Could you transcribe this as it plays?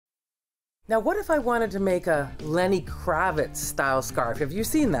Now, what if I wanted to make a Lenny Kravitz style scarf? Have you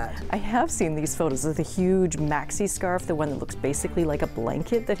seen that? I have seen these photos of the huge maxi scarf, the one that looks basically like a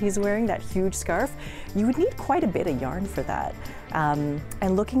blanket that he's wearing, that huge scarf. You would need quite a bit of yarn for that.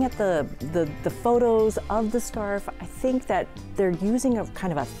 And looking at the photos of the scarf, I think that they're using a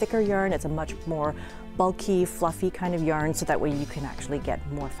kind of a thicker yarn. It's a much more bulky, fluffy kind of yarn, so that way you can actually get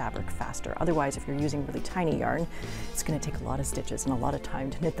more fabric faster. Otherwise, if you're using really tiny yarn, it's going to take a lot of stitches and a lot of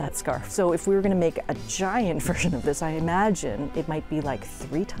time to knit that scarf. So if we were going to make a giant version of this, I imagine it might be like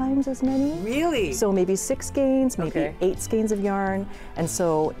 3 times as many. Really? So maybe 6 skeins, maybe 8 skeins of yarn. And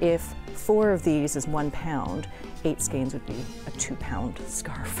so if 4 of these is 1 pound, 8 skeins would be a 2-pound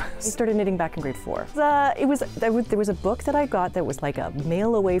scarf. I started knitting back in grade 4. There was a book that I got that was like a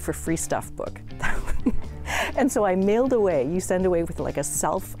mail away for free stuff book. And so I mailed away. You send away with like a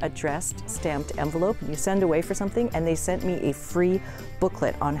self-addressed stamped envelope, and you send away for something, and they sent me a free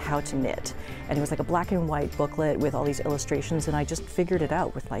booklet on how to knit. And it was like a black and white booklet with all these illustrations, and I just figured it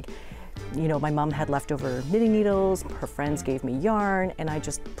out with, like, you know, my mom had leftover knitting needles, her friends gave me yarn, and I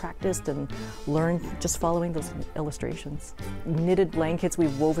just practiced and learned just following those illustrations. Knitted blankets,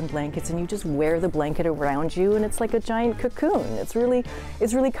 we've woven blankets, and you just wear the blanket around you, and it's like a giant cocoon. It's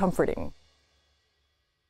really comforting.